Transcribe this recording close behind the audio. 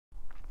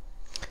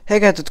Hey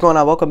guys, what's going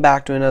on? Welcome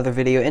back to another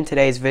video. In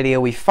today's video,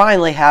 we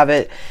finally have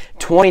it.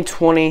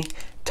 2020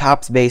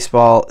 Topps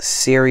Baseball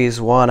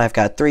Series 1. I've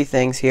got three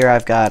things here.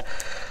 I've got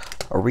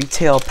a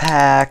retail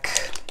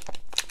pack,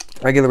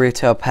 regular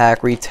retail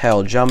pack,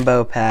 retail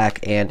jumbo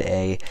pack, and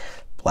a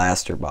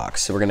blaster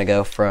box. So we're going to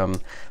go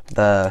from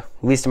the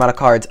least amount of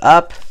cards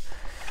up.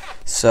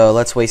 So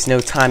let's waste no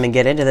time and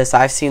get into this.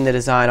 I've seen the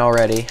design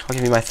already. I'll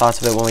give you my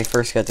thoughts of it when we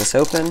first get this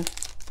open.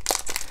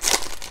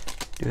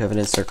 Do have an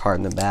insert card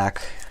in the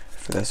back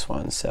for this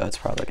one, so it's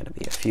probably going to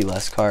be a few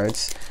less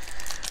cards.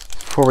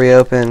 Before we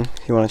open,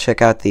 if you want to check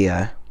out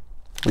the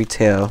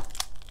retail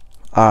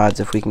odds,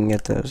 if we can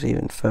get those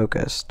even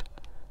focused.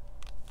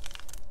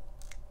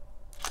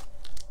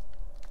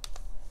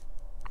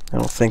 I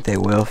don't think they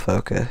will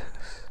focus.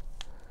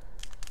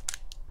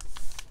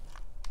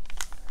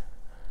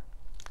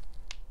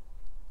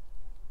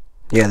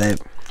 Yeah,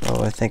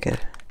 I think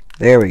it,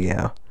 there we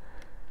go.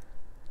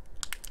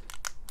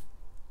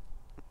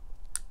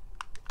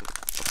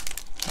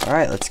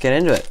 Alright, let's get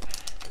into it.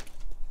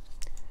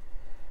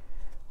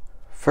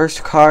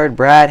 First card,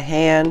 Brad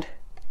Hand.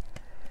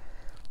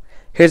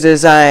 Here's the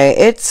design.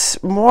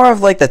 It's more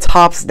of like the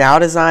Topps Now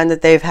design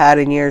that they've had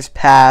in years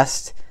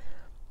past.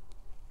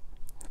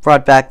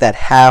 Brought back that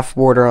half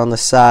border on the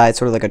side,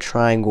 sort of like a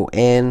triangle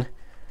in.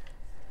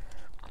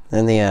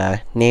 Then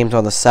the names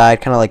on the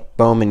side, kind of like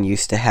Bowman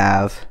used to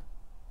have.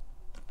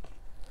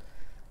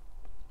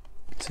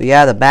 So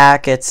yeah, the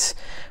back, it's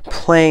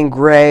plain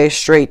gray,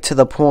 straight to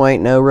the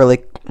point, no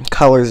really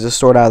colors to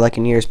sort out like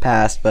in years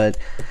past, but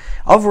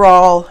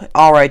overall,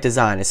 alright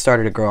design. It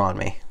started to grow on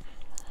me.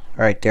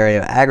 Alright,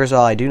 Dario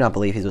Agrazal, I do not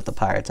believe he's with the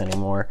Pirates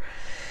anymore.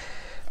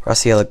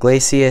 Raisel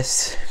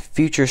Iglesias,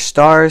 Future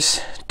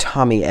Stars,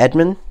 Tommy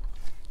Edman,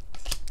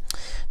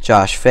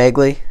 Josh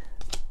Phegley,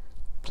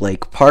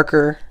 Blake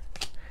Parker,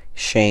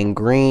 Shane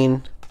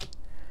Green,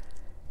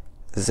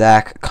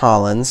 Zach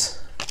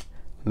Collins,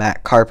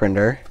 Matt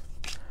Carpenter,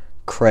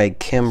 Craig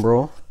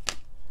Kimbrell,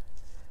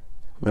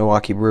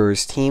 Milwaukee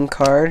Brewers team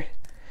card.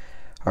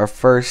 Our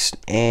first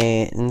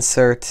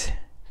insert,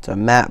 it's a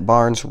Matt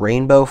Barnes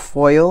rainbow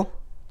foil.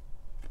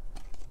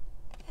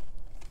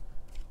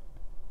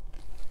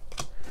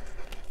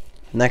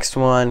 Next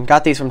one,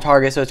 got these from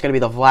Target, so it's going to be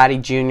the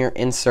Vladdy Jr.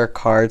 insert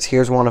cards.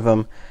 Here's one of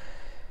them,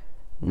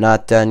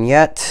 not done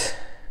yet.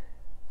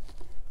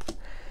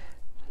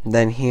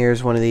 Then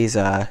here's one of these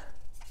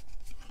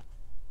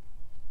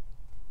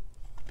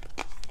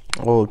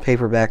old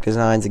paperback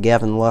designs of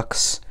Gavin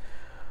Lux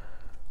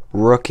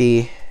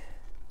rookie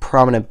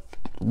prominent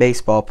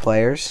baseball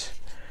players.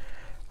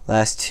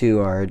 Last two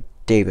are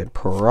David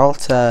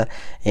Peralta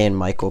and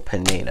Michael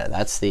Pineda.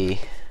 That's the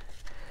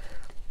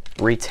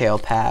retail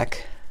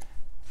pack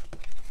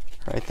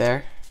right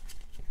there.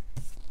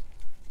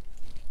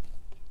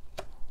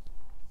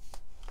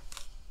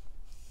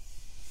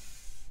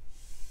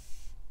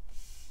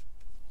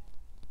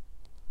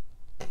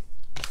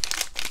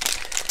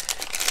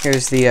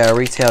 Here's the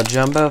retail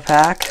jumbo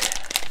pack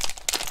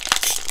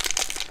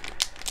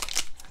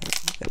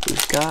that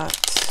we've got.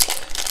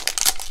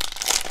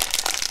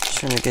 Just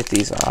trying to get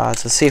these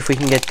odds. Let's see if we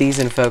can get these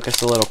in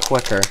focus a little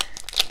quicker.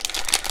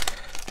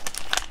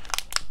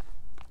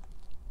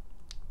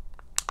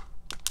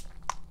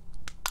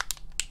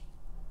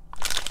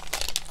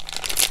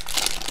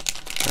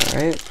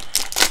 Alright.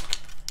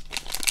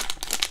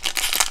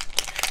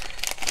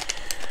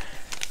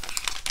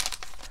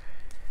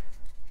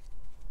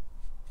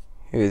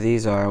 Here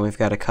these are, and we've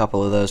got a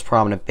couple of those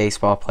prominent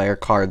baseball player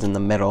cards in the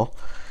middle.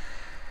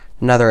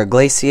 Another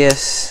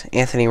Iglesias,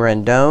 Anthony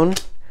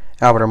Rendon,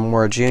 Albert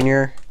Moore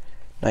Jr.,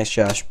 nice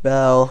Josh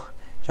Bell,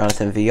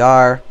 Jonathan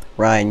Villar,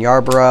 Ryan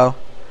Yarbrough,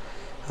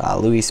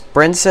 Luis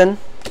Brinson,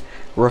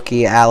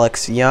 rookie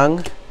Alex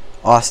Young,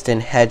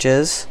 Austin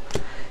Hedges,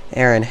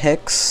 Aaron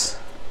Hicks,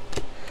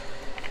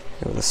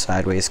 here with the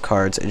sideways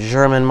cards,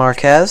 German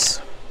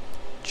Marquez,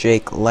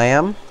 Jake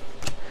Lamb,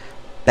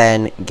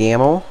 Ben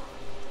Gamel,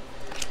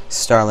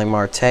 Starling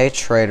Marte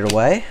traded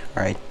away.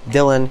 Alright,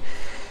 Dylan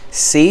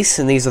Cease,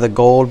 and these are the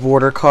gold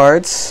border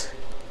cards.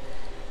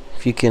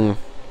 If you can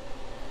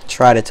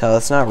try to tell,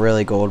 it's not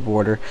really gold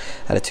border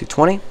at a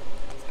 220.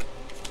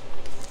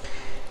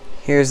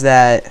 Here's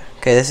that.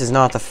 Okay, this is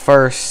not the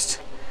first.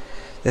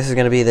 This is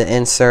going to be the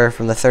insert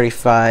from the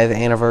 35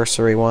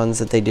 anniversary ones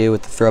that they do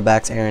with the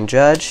throwbacks. Aaron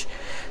Judge.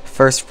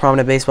 First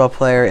prominent baseball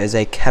player is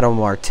a Ketel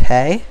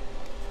Marte.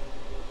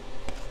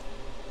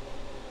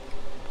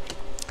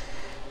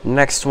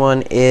 Next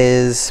one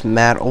is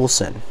Matt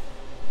Olson.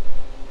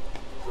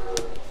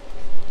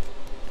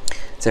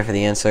 That's it for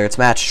the inserts.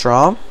 Matt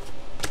Strahm,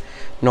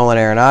 Nolan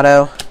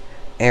Arenado,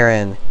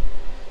 Aaron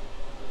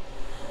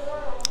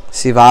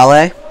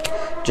Civale,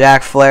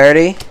 Jack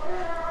Flaherty,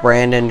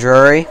 Brandon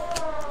Drury,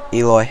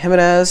 Eloy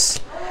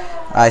Jimenez,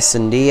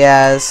 Isan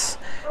Diaz,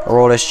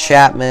 Aroldis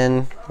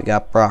Chapman. We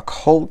got Brock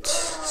Holt,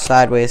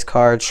 sideways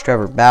cards,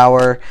 Trevor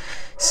Bauer,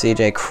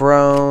 CJ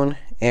Cron,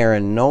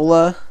 Aaron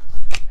Nola,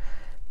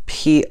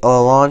 Pete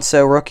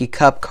Alonso rookie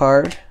cup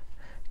card,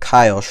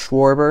 Kyle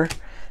Schwarber,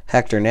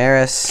 Hector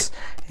Neris,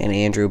 and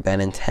Andrew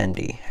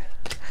Benintendi.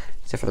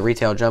 That's it for the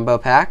retail jumbo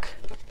pack.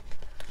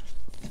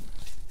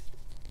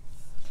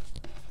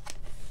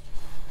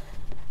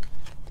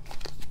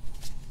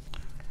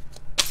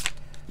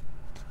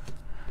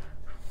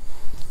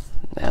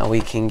 Now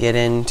we can get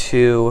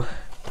into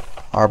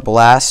our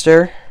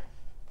blaster.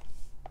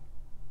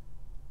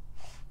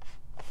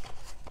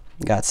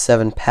 Got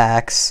 7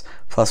 packs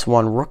plus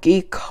 1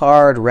 rookie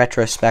card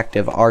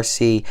retrospective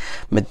RC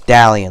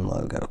medallion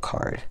logo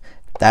card.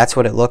 That's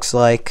what it looks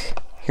like.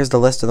 Here's the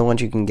list of the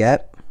ones you can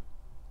get.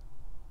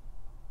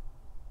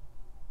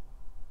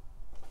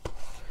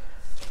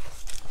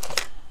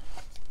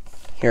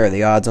 Here are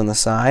the odds on the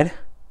side.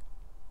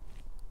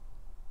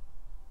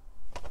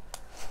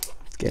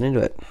 Let's get into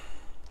it.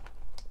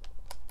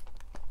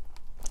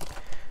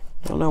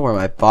 I don't know where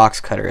my box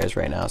cutter is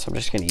right now, so I'm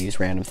just going to use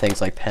random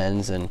things like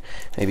pens and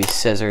maybe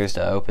scissors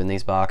to open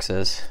these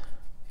boxes.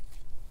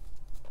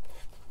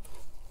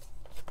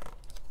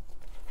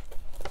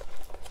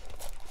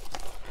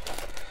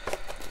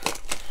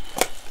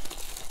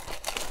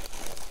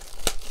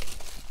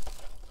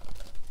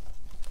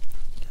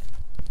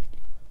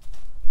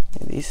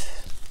 These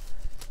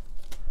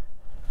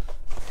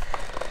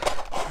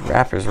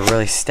wrappers are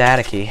really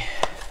staticky.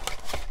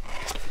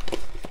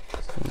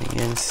 On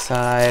the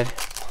inside,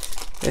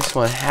 this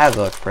one had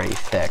looked pretty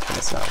thick, but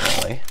it's not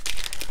really.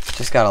 It's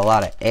just got a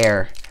lot of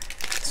air.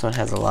 This one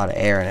has a lot of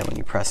air in it when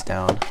you press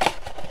down.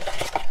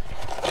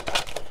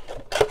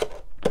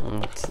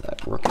 That's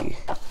that rookie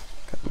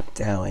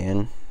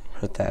medallion.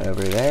 Put that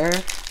over there.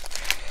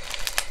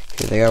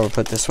 Here they are. We'll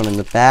put this one in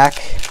the back.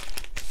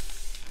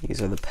 These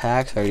are the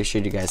packs. I already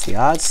showed you guys the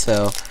odds,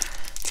 so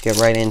let's get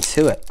right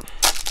into it.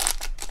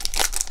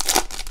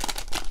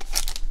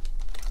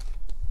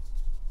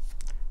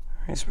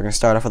 Alright, so we're going to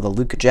start off with a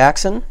Luka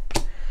Jackson,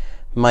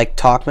 Mike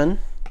Tauchman,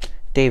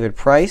 David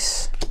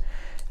Price,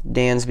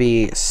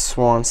 Dansby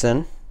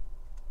Swanson,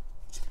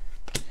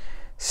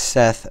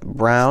 Seth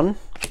Brown,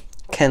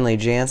 Kenley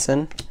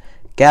Jansen,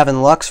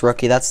 Gavin Lux,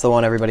 rookie. That's the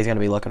one everybody's going to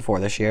be looking for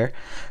this year.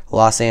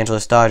 Los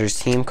Angeles Dodgers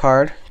team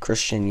card,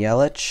 Christian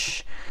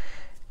Yelich.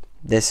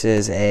 This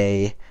is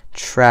a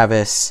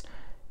Travis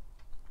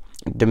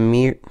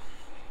Dimitri.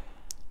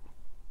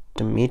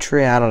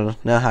 I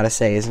don't know how to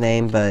say his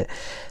name, but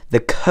the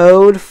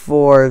code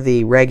for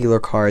the regular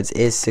cards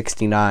is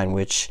 69,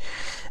 which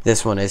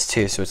this one is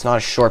too, so it's not a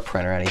short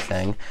print or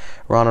anything.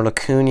 Ronald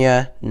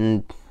Acuna,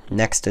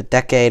 next to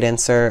decade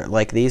insert,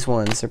 like these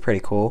ones, they're pretty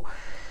cool.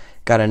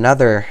 Got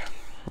another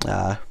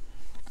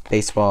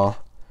baseball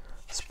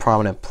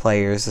prominent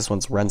players. This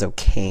one's Renzo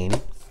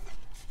Kane.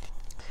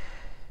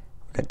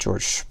 Got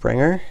George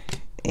Springer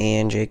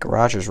and Jake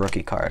Rogers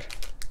rookie card.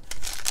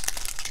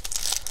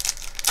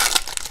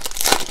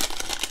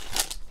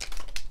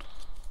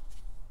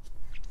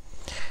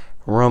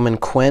 Roman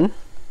Quinn,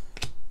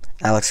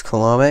 Alex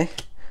Colome,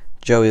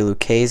 Joey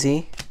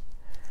Lucchesi,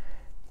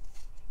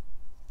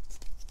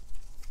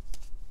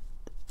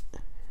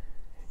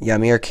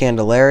 Yamir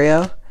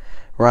Candelario,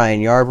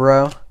 Ryan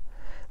Yarbrough,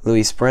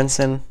 Luis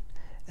Brinson,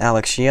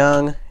 Alex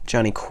Young,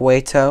 Johnny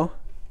Cueto,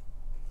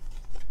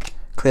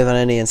 Cleveland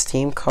Indians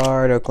team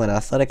card, Oakland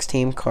Athletics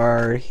team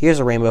card. Here's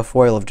a rainbow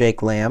foil of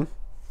Jake Lamb.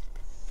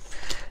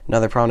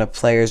 Another prominent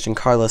player is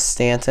Giancarlo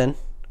Stanton.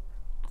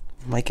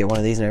 Might get one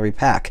of these in every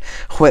pack.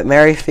 Whit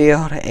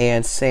Merrifield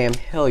and Sam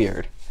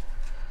Hilliard.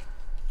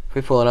 If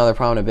we pull another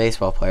prominent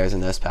baseball players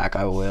in this pack,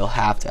 I will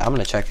have to. I'm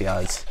going to check the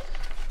odds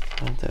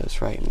on those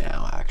right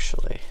now,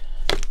 actually.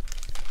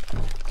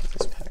 Get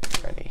this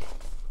pack ready.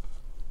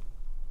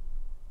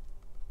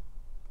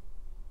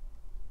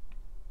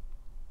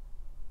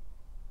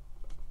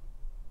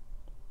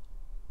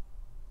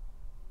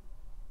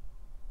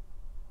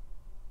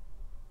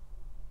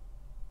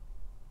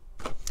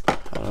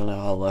 I don't know,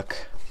 I'll look.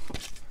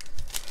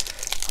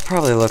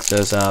 Probably look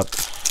those up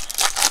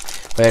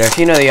later. If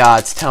you know the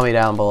odds, tell me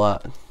down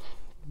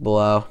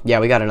below. Yeah,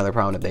 we got another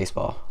prominent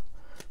baseball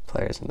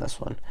players in this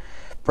one.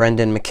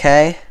 Brendan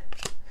McKay,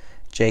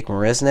 Jake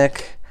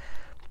Marisnick,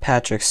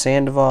 Patrick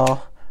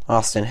Sandoval,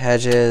 Austin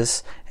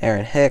Hedges,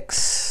 Aaron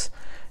Hicks,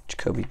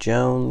 Jacoby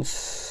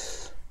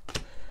Jones,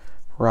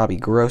 Robbie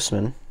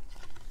Grossman,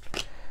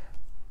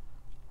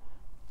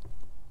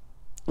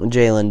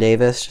 Jalen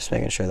Davis, just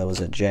making sure that was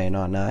a J,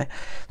 not an I,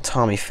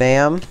 Tommy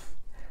Pham,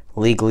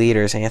 league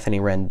leaders Anthony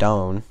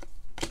Rendon,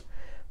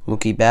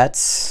 Mookie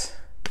Betts,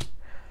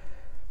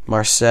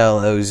 Marcell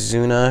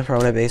Ozuna,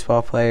 prominent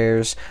baseball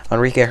players,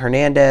 Enrique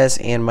Hernandez,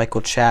 and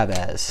Michael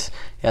Chavez.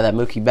 Yeah, that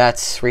Mookie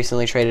Betts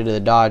recently traded to the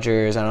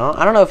Dodgers. I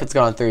don't know if it's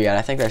gone through yet.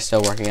 I think they're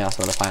still working out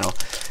some of the final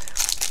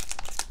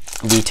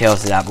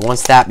details of that. But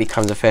once that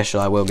becomes official,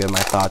 I will give my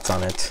thoughts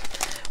on it.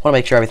 I want to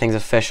make sure everything's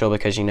official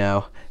because, you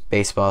know,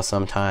 baseball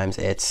sometimes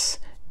it's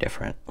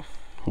different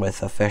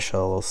with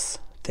officials,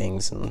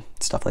 things, and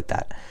stuff like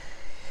that.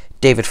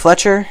 David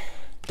Fletcher,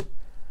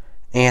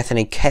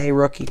 Anthony K.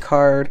 rookie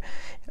card,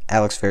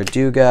 Alex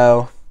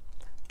Verdugo,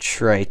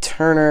 Trey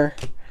Turner,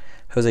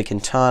 Jose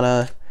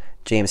Quintana,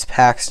 James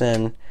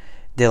Paxton,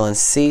 Dylan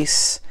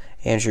Cease,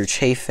 Andrew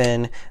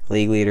Chafin,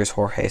 league leaders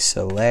Jorge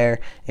Soler,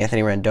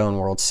 Anthony Rendon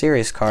World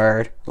Series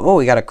card. Oh,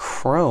 we got a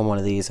chrome, one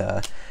of these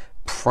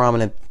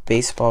prominent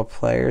baseball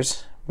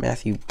players,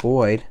 Matthew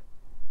Boyd.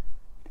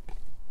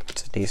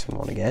 It's a decent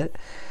one to get.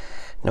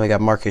 Now we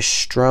got Marcus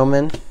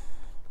Stroman,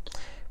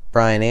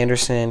 Brian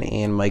Anderson,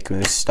 and Mike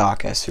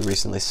Moustakas, who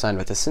recently signed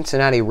with the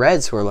Cincinnati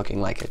Reds, who are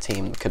looking like a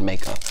team that could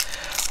make a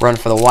run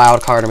for the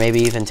wild card or maybe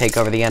even take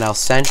over the NL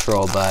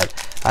Central, but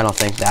I don't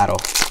think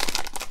that'll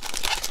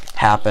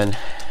happen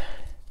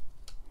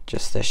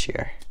just this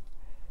year.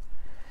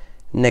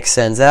 Nick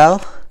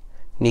Senzel,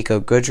 Nico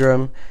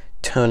Goodrum,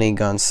 Tony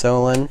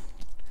Gonsolin,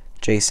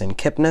 Jason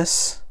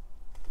Kipnis,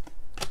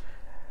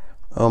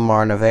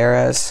 Omar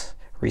Narvaez,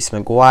 Reese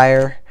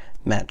McGuire,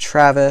 Matt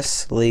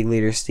Travis, league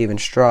leader Steven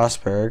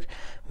Strasburg,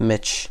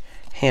 Mitch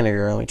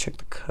Haniger. Let me check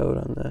the code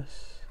on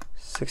this.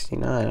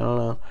 69. I don't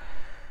know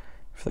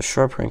if the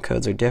short print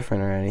codes are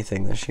different or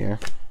anything this year.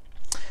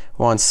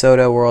 Juan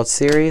Soto World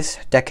Series,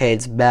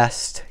 Decade's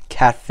Best,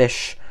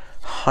 Catfish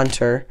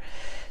Hunter,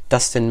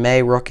 Dustin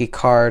May rookie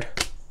card,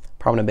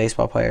 prominent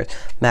baseball players,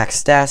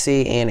 Max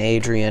Stassi, and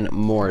Adrian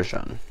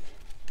Morejon.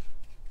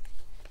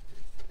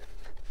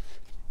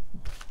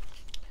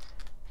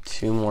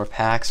 2 more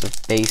packs of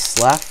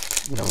base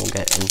left, and then we'll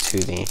get into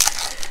the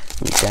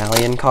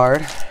medallion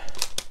card.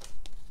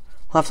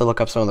 We'll have to look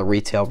up some of the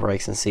retail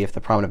breaks and see if the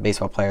prominent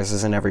baseball players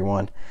is in every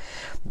one.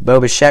 Bo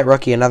Bichette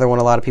rookie, another one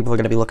a lot of people are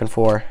going to be looking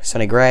for.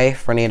 Sonny Gray,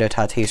 Fernando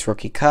Tatis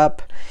rookie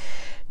cup,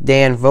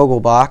 Dan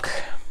Vogelbach,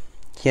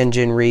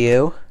 Hyunjin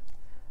Ryu,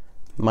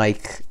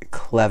 Mike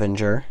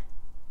Clevenger,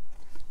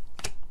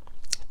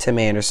 Tim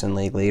Anderson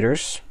league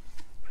leaders,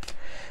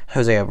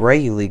 Jose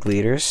Abreu league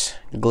leaders,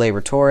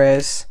 Gleyber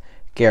Torres,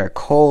 Garrett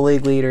Cole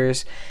league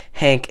leaders,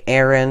 Hank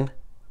Aaron,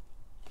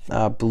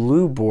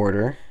 blue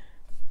border.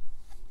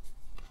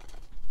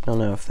 I don't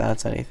know if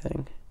that's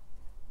anything.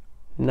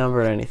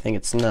 Numbered anything,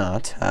 it's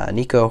not.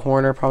 Nico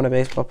Horner, prominent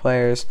baseball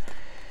players,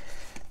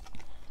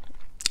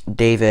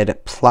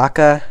 David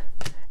Plaka,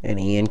 and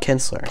Ian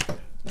Kinsler.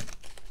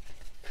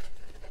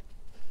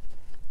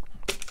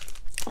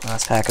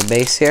 Last pack of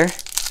base here.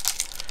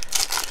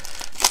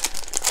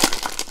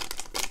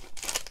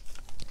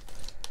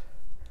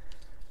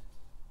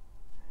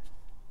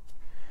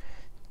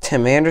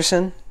 Tim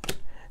Anderson,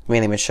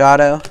 Manny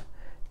Machado,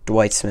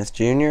 Dwight Smith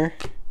Jr.,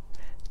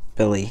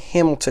 Billy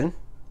Hamilton,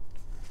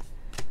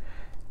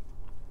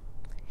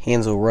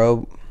 Hansel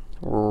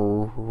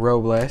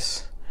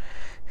Robles,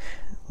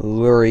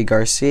 Lurie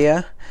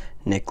Garcia,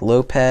 Nick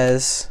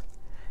Lopez,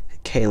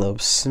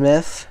 Caleb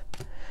Smith,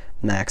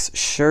 Max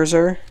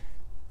Scherzer,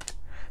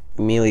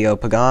 Emilio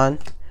Pagan,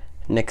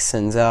 Nick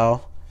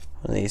Senzel,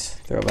 one of these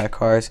throwback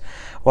cards,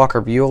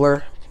 Walker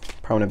Buehler,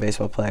 prominent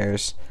baseball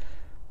players,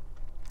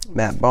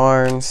 Matt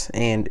Barnes,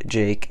 and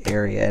Jake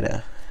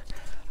Arrieta.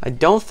 I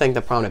don't think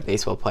the prominent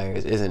baseball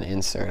players is an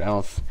insert. I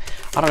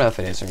don't know if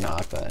it is or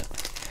not, but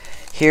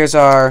here's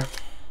our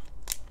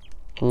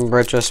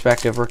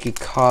retrospective rookie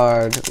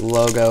card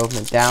logo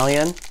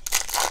medallion.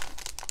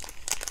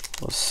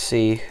 We'll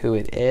see who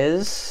it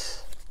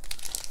is.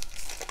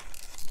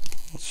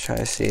 Let's try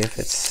to see if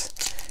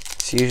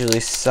it's usually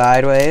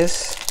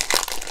sideways.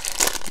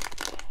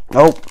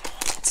 Oh,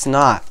 it's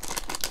not.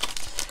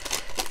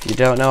 If you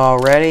don't know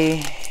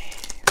already,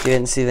 if you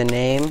didn't see the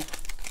name,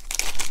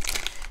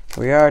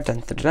 here we are.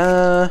 Dun, dun,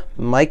 dun,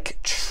 Mike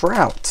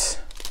Trout.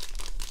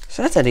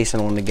 So that's a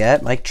decent one to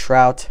get. Mike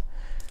Trout.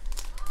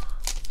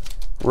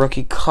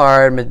 Rookie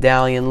card,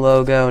 medallion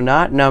logo,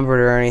 not numbered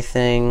or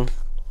anything.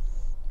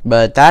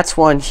 But that's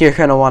one you're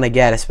going to want to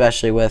get,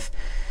 especially with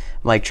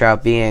Mike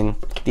Trout being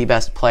the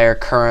best player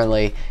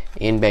currently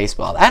in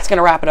baseball. That's going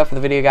to wrap it up for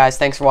the video, guys.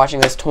 Thanks for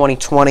watching this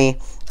 2020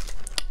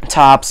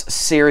 Topps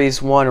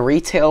Series 1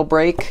 retail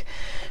break.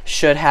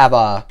 Should have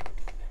a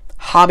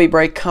hobby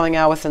break coming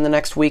out within the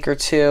next week or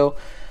two.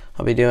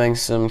 I'll be doing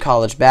some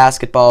college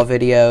basketball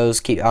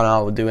videos.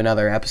 I'll do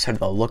another episode of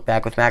the Look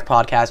Back with Mac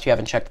podcast. If you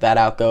haven't checked that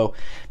out, go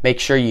make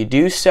sure you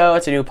do so.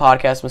 It's a new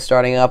podcast I'm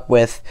starting up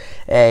with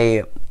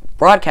a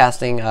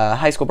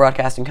high school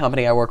broadcasting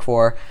company I work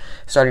for.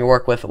 Starting to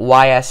work with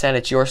YSN.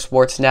 It's Your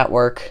Sports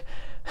Network.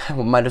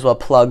 Might as well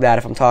plug that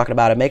if I'm talking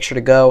about it. Make sure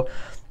to go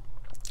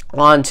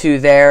onto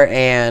there,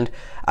 and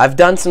I've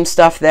done some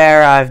stuff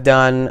there. I've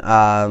done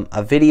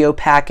a video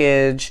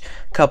package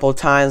a couple of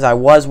times. I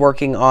was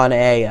working on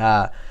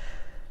a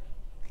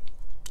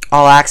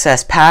All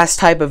Access Pass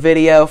type of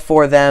video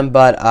for them,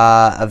 but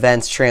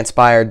events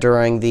transpired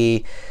during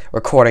the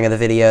recording of the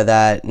video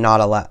that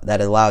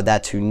allowed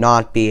that to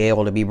not be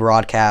able to be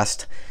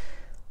broadcast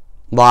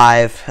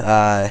live.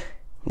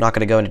 I'm not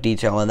going to go into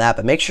detail on that,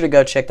 but make sure to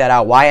go check that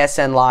out,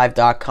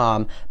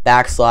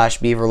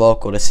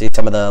 ysnlive.com/BeaverLocal, to see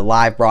some of the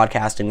live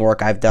broadcasting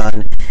work I've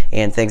done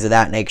and things of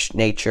that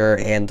nature,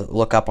 and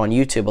look up on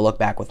YouTube a Look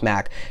Back with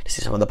Mac to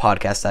see some of the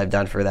podcasts I've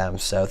done for them.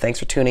 So thanks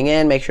for tuning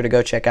in. Make sure to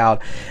go check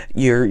out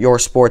Your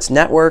Sports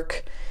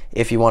Network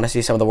if you want to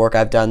see some of the work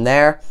I've done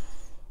there.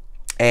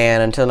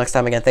 And until next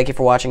time, again, thank you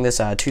for watching this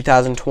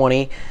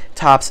 2020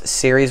 Topps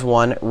Series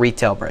 1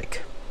 retail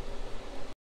break.